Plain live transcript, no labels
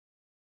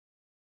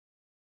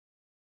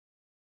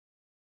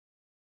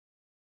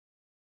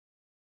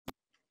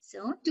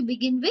So to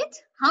begin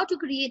with, how to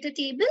create a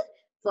table?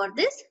 For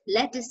this,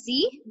 let us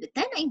see with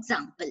an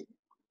example.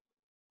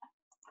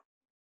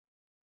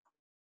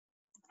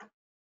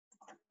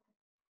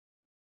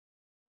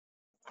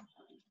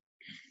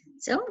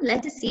 So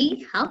let us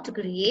see how to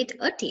create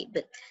a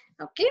table.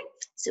 Okay,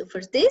 so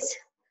for this,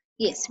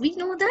 yes, we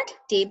know that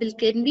table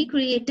can be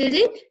created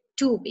in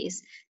two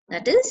ways.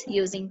 That is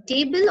using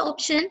table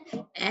option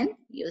and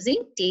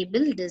using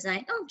table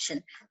design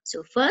option.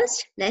 So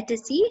first, let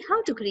us see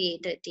how to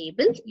create a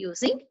table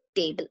using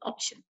table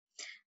option.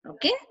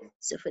 Okay,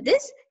 so for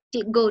this,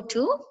 go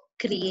to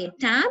create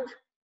tab.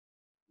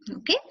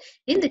 Okay,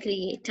 in the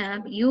create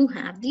tab, you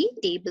have the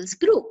tables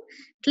group.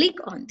 Click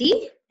on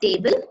the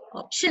table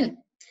option.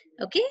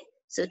 Okay,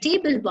 so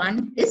table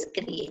 1 is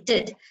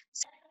created.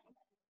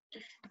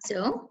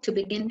 So to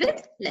begin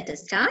with, let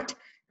us start.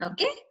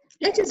 Okay,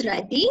 let us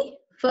write the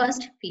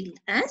first field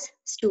as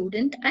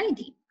student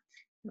ID.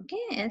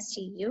 Okay,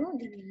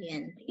 student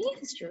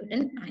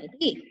student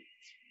ID.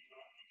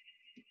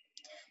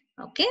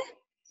 Okay,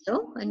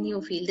 so a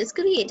new field is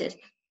created.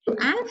 To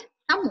add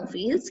some more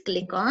fields,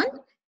 click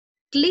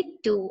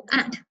to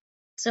add.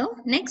 So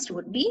next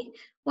would be,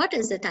 what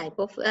is the type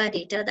of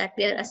data that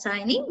we are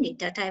assigning?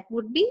 Data type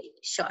would be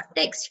short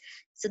text.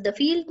 So the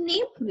field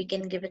name, we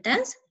can give it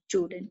as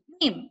student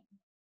name.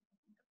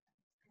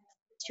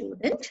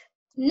 Student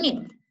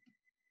name.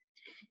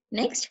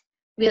 Next,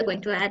 we are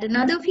going to add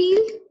another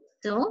field.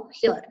 So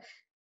here,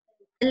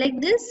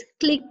 select this,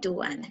 click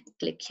to add.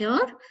 Click here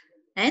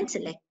and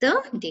select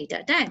the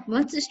data type.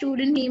 Once the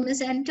student name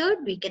is entered,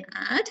 we can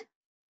add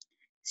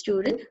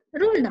student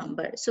roll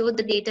number. So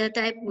the data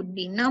type would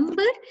be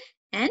number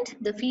and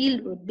the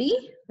field would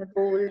be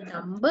roll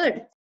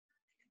number.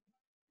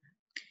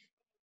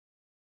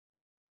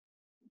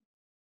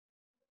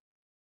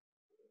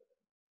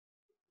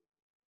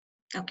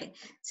 Okay,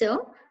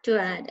 so to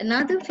add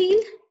another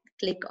field,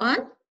 click on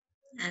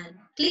and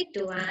click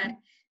to add.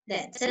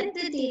 Then select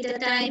the data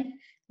type.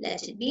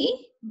 Let it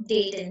be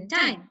date and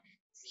time.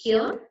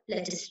 Here,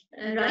 let us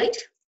write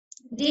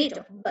date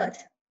of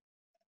birth.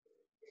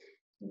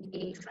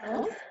 Date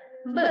of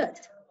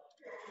birth.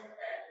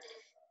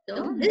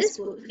 So this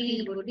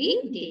field would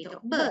be date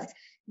of birth.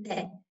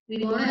 Then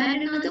we want to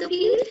add another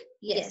field.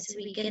 Yes,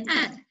 we can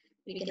add.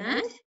 We can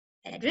add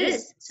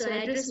address. So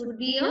address would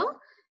be a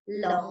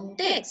long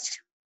text.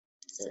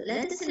 So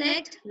let us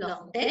select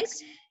long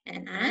text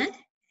and add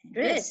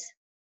address.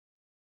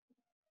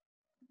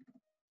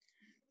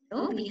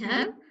 So we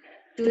have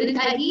student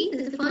ID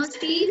is the first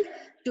field,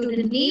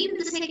 student name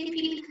is the second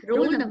field,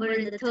 roll number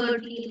in the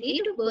third field,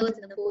 date of birth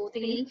in the fourth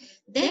field.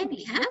 Then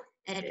we have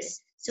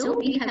address. So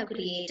we have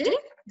created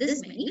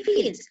this many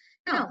fields.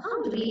 Now,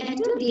 how do we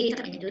enter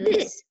data into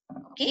this?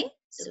 Okay,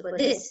 so for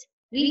this,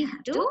 we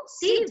have to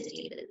save the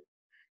table.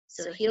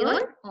 So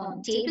here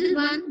on table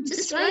 1,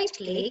 just right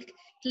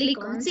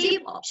click on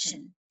save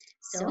option.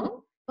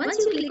 So once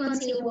you click on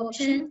save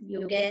option,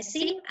 you get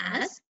save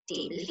as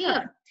table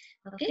here.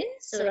 Okay,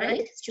 so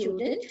write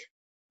student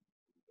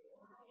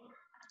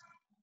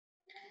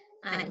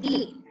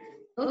ID.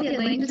 So we are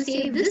going to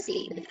save this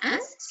table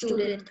as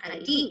student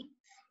ID.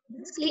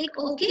 Just click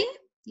OK.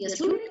 Your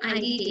student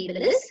ID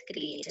table is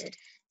created.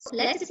 So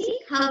let's see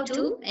how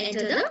to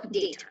enter the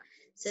data.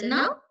 So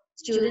now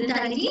student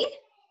ID.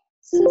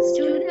 So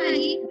student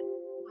ID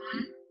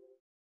 1.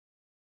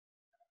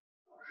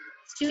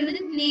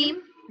 Student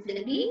name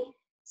will be,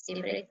 say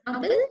for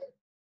example,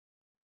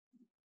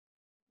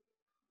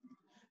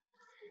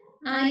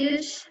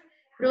 Ayush.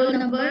 Roll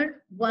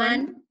number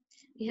 1.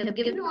 We have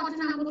given auto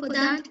number for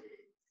that.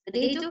 The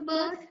date of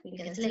birth, we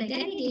can select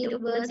any date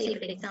of birth, say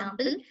for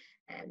example,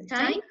 at the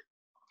time,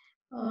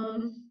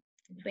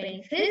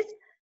 25th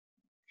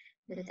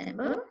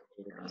December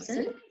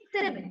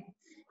 2007.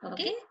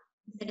 Okay,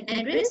 the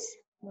address,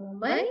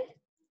 Mumbai.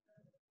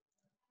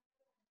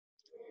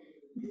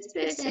 Just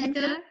press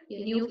enter,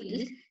 your new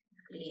field is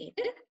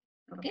created.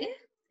 Okay,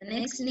 the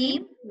next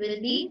name will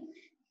be,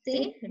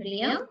 say,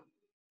 Ria.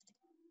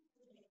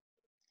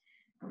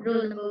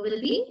 Roll number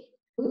will be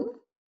 2.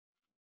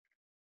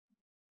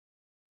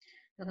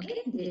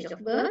 Okay, date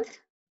of birth.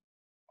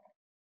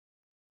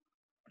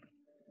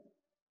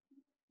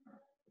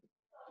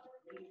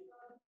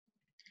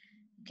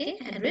 Okay,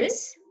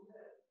 address.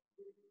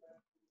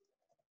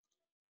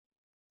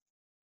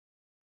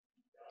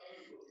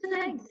 So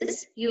like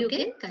this, you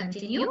can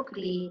continue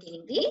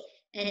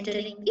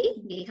entering the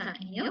data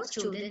in your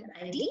student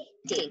ID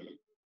table.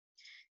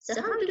 So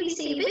how do we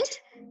save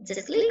it?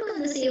 Just click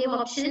on the save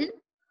option.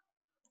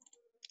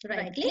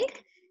 Right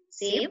click,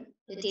 save.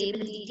 The table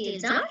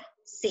details are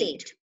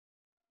saved.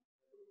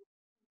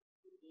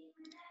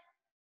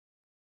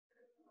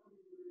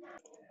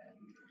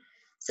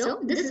 So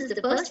this is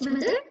the first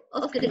method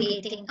of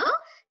creating a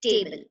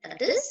table.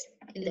 That is,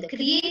 in the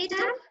create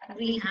tab,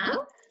 we have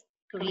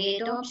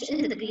create option.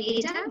 In the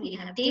create tab, we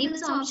have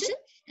tables option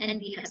and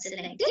we have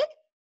selected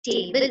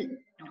table.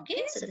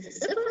 Okay, so this is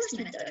the first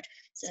method.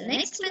 So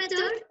next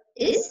method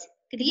is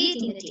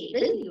creating a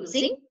table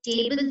using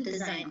table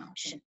design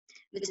option,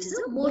 which is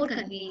a more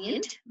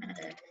convenient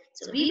method.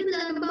 So we will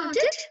learn about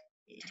it.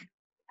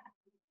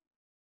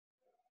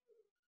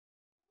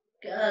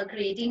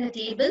 Creating a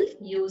table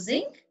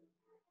using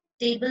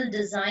table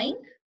design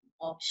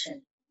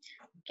option.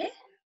 Okay.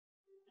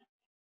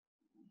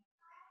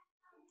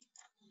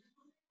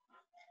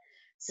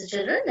 So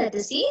children, let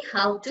us see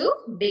how to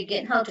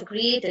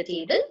create a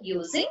table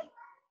using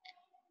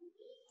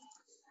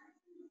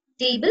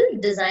table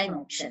design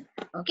option.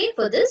 Okay,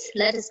 for this,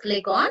 let us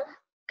click on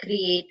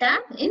Create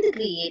tab. In the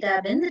Create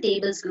tab, in the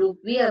Tables group,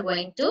 we are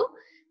going to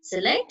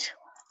select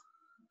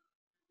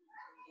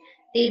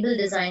Table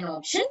Design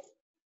option.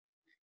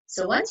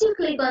 So once you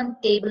click on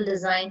Table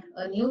Design,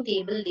 a new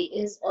table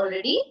is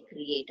already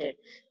created.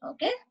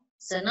 Okay,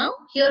 so now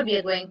here we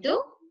are going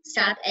to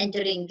start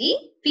entering the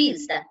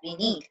fields that we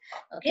need.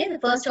 Okay, the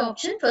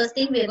first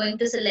thing we are going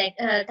to select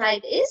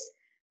type is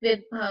with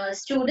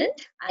student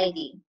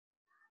ID.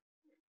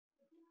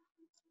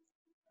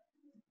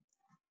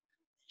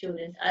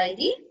 Student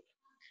ID.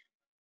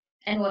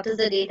 And what is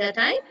the data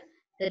type?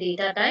 The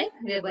data type,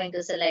 we are going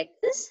to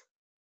select this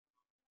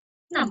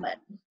number.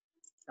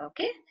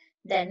 Okay.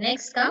 Then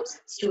next comes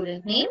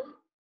student name.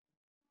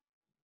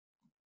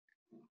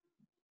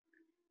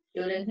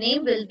 Student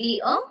name will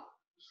be a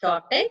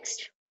short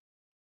text.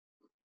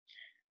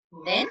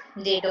 Then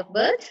date of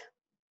birth.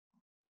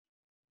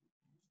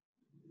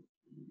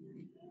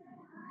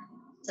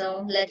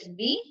 So let it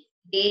be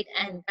date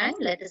and time.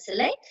 Let us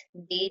select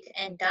date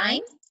and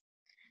time.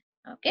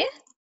 Okay.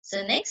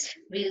 So next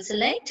we'll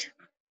select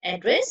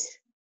address.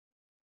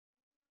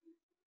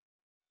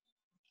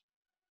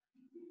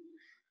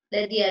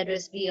 Let the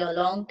address be a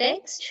long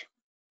text.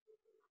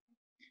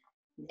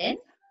 Then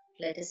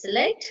let us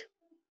select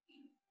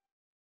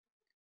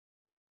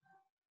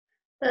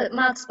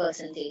marks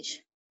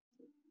percentage.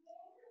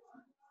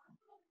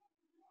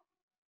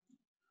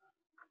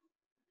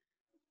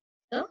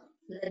 So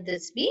let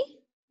this be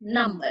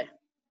number.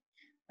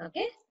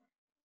 Okay.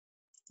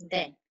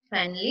 Then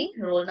finally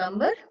roll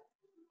number.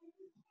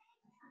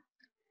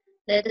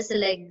 Let us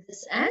select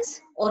this as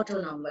auto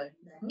number.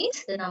 That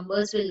means the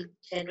numbers will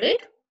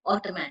generate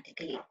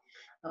automatically.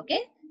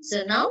 Okay.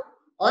 So now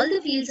all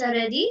the fields are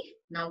ready.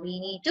 Now we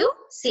need to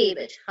save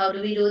it. How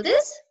do we do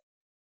this?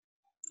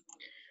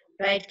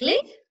 Right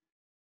click,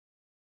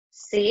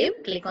 save,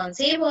 click on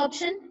save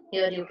option.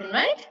 Here you can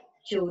write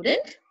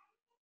student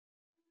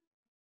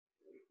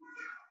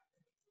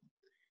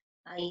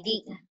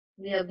ID.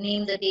 We have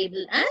named the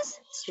table as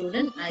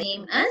student ID.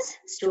 Name as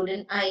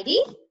student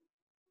ID.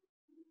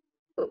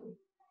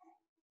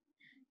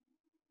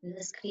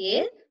 Let's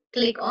create.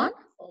 Click on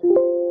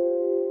open.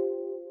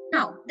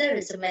 Now there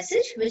is a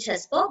message which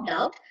has popped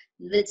out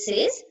which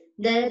says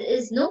there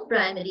is no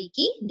primary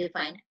key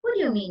defined. What do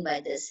you mean by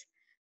this?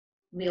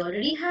 We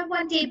already have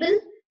one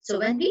table. So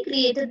when we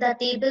created that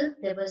table,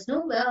 there was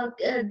no,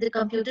 the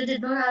computer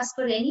did not ask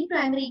for any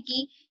primary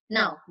key.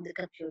 Now the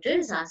computer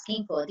is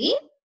asking for the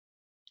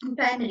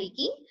primary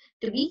key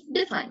to be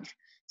defined.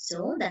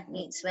 So that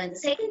means when the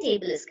second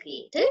table is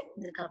created,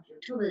 the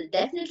computer will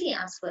definitely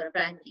ask for a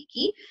primary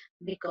key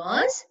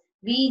because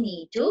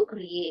we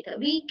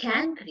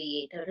can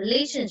create a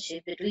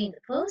relationship between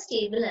the first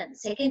table and the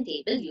second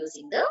table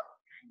using the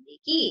primary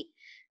key.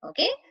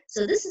 Okay,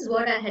 so this is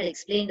what I had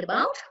explained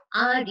about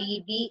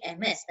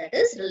RDBMS, that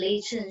is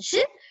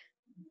relationship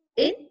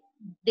in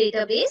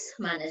database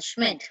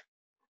management.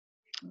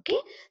 Okay,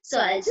 so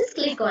I'll just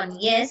click on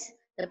yes.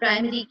 The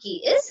primary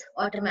key is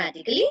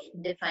automatically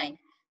defined.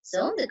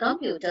 So the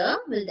computer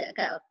will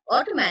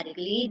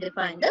automatically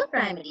define the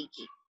primary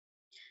key.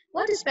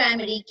 What is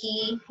primary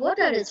key? What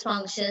are its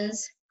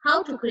functions?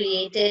 How to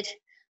create it?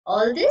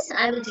 All this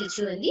I will teach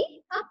you in the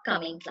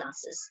upcoming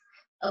classes.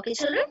 Okay,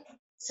 children?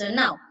 So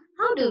now,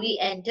 how do we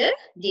enter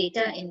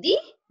data in the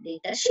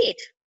data sheet?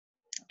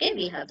 Okay,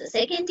 we have the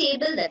second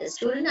table, that is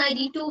student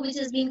ID 2, which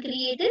has been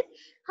created.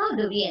 How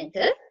do we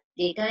enter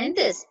data in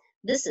this?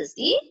 This is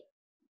the,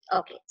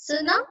 okay.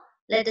 So now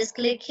let us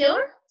click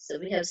here. So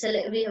we have set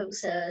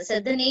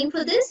the name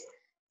for this.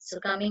 So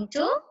coming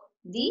to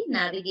the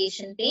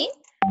navigation pane,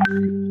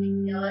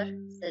 here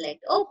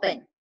select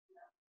open.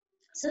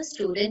 So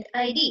student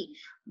ID,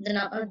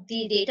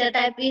 the data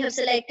type we have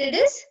selected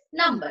is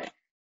number.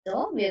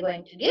 So we are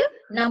going to give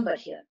number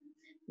here.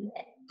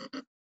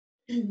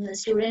 The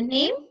student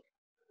name,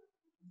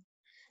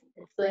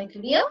 it's going to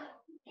be a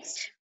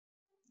text.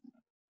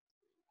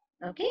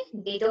 Okay,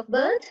 date of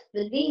birth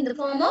will be in the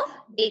form of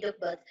date of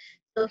birth.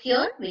 So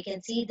here we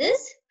can see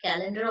this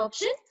calendar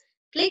option.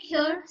 Click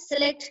here,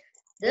 select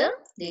the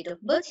date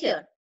of birth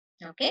here.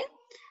 Okay,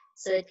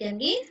 so it can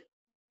be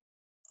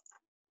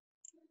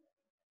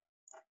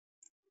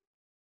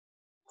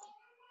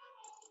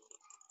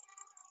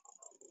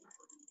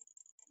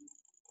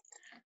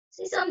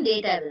see some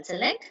date I will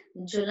select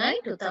July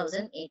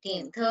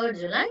 2018, 3rd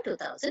July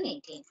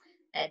 2018.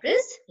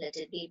 Address, let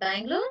it be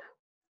Bangalore.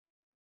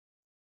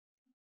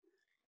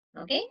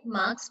 Okay,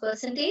 marks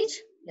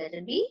percentage, let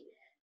it be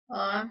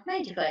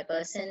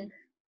 95%.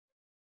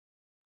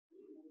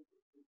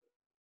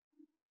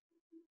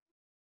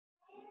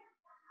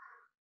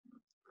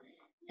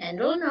 and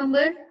roll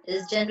number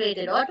is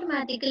generated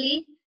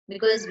automatically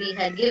because we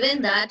had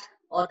given that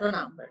auto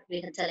number.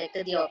 We had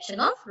selected the option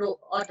of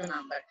auto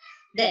number.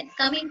 Then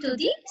coming to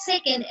the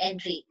second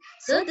entry.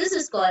 So this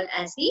is called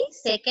as the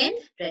second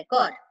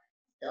record.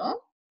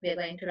 So we are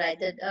going to write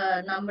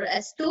the number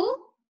as 2,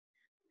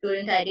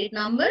 student ID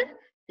number.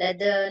 Let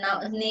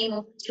the name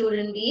of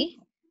student be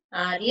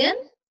Aryan.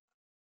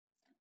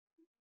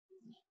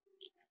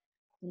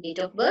 Date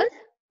of birth.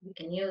 We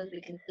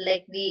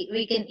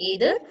can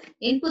either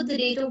input the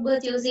date of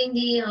birth using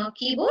the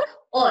keyboard,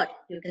 or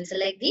you can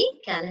select the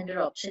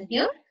calendar option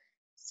here.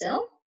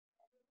 So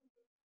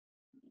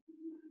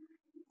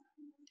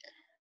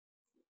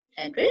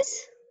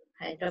address,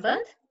 Hyderabad.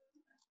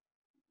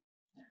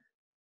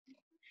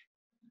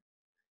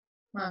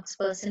 Marks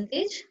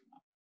percentage.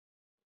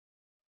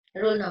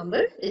 Roll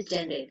number is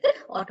generated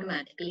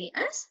automatically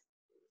as.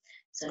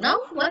 So now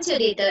once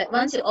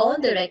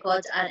all the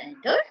records are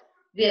entered,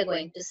 we are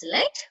going to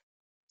select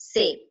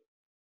save.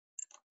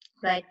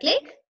 Right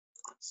click,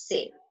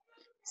 save.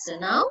 So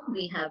now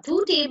we have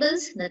 2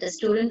 tables, that is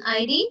student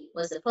ID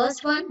was the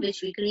first one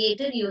which we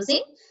created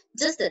using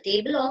just the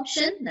table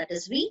option, that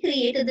is we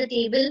created the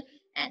table,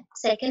 and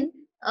second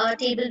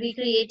table we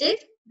created,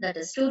 that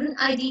is student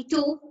ID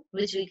 2,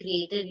 which we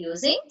created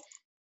using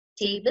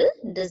table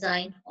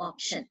design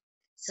option.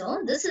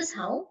 So this is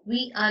how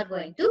we are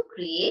going to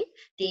create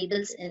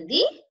tables in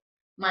the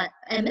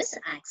MS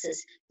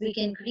Access. We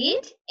can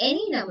create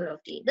any number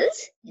of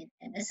tables in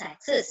MS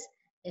Access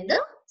in the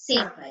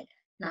same file.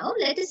 Now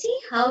let us see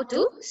how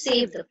to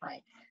save the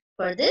file.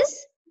 For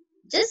this,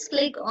 just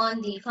click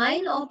on the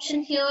file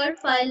option here,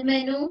 file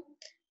menu,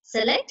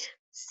 select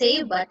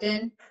save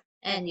button,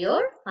 and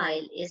your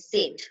file is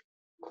saved.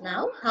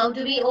 Now, how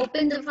do we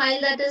open the file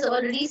that is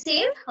already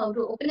saved? How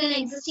to open an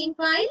existing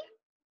file?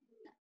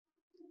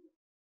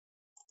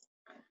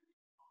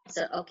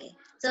 So, okay.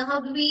 So, how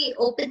do we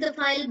open the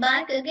file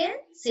back again?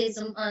 Say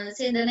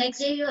the next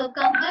day you have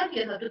come back,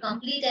 you have to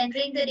complete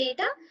entering the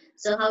data.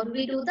 So, how do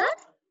we do that?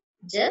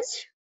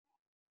 Just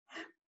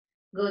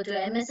go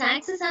to MS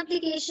Access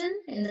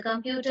application in the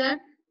computer.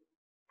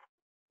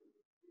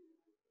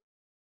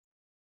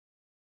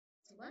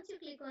 So, once you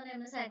click on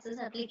MS Access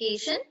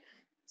application,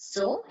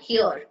 so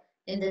here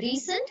in the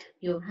recent,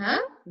 you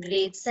have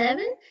grade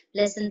 7,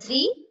 lesson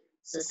 3.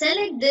 So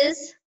select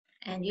this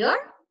and your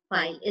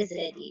file is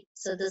ready.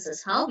 So this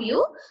is how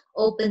you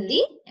open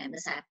the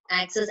MS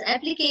Access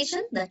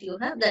application that you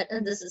have.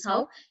 This is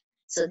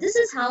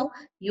how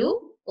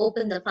you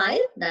open the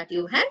file that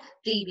you had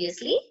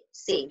previously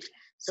saved.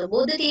 So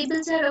both the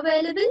tables are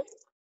available.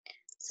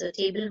 So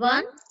table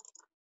 1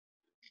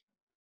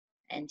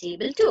 and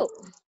table 2.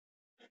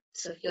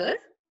 So here,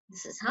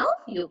 this is how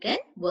you can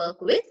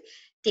work with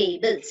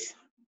tables.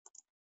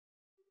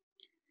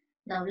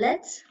 Now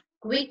let's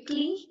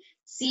quickly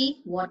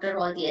see what are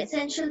all the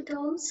essential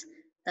terms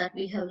that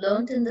we have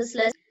learned in this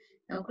lesson.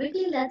 Now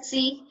quickly let's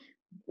see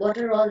what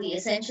are all the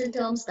essential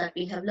terms that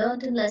we have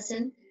learned in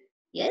lesson.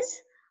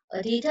 Yes, a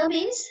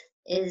database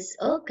is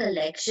a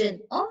collection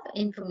of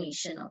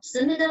information of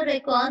similar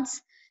records.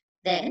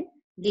 Then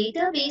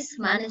database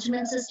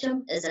management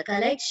system is a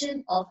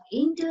collection of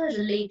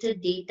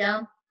interrelated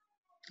data.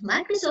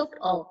 Microsoft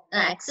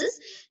Access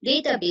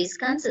database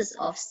consists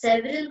of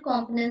several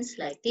components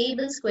like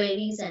tables,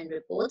 queries, and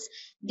reports.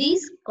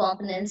 These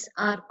components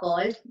are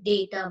called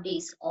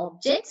database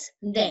objects.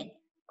 Then,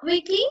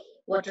 quickly,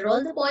 what are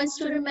all the points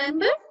to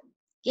remember?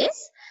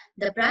 Yes,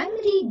 the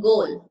primary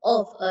goal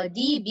of a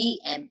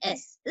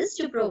DBMS is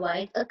to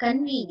provide a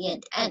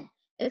convenient and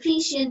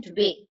efficient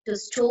way to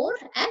store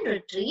and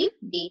retrieve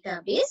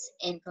database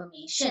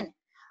information.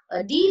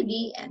 A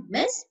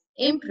DBMS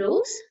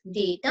improves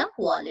data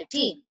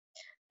quality.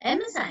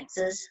 MS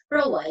Access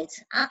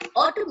provides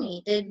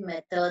automated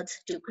methods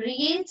to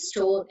create,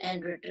 store,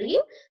 and retrieve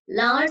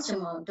large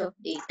amount of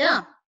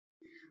data.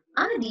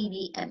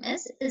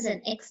 RDBMS is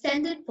an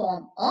extended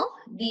form of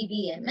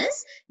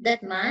DBMS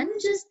that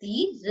manages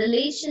the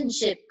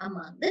relationship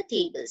among the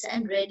tables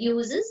and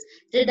reduces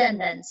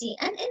redundancy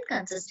and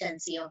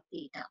inconsistency of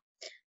data.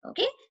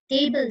 Okay,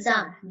 tables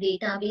are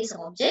database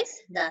objects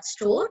that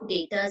store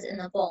data in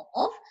the form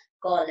of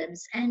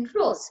columns and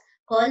rows.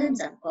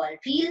 Columns are called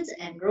fields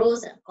and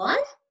rows are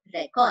called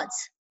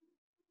records.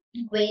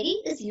 Query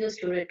is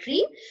used to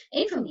retrieve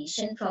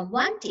information from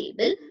one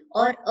table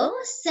or a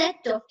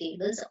set of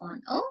tables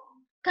on a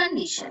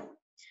condition.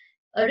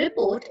 A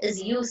report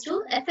is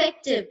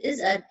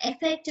an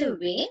effective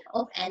way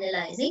of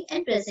analyzing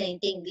and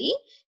presenting the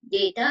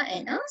data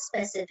in a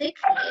specific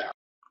layout.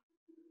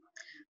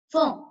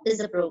 Form is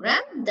a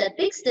program that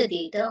picks the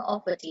data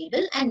of a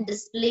table and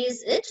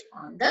displays it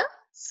on the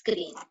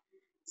screen.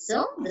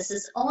 So this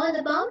is all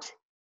about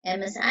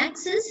MS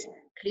Access,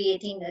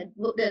 creating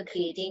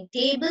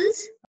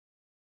tables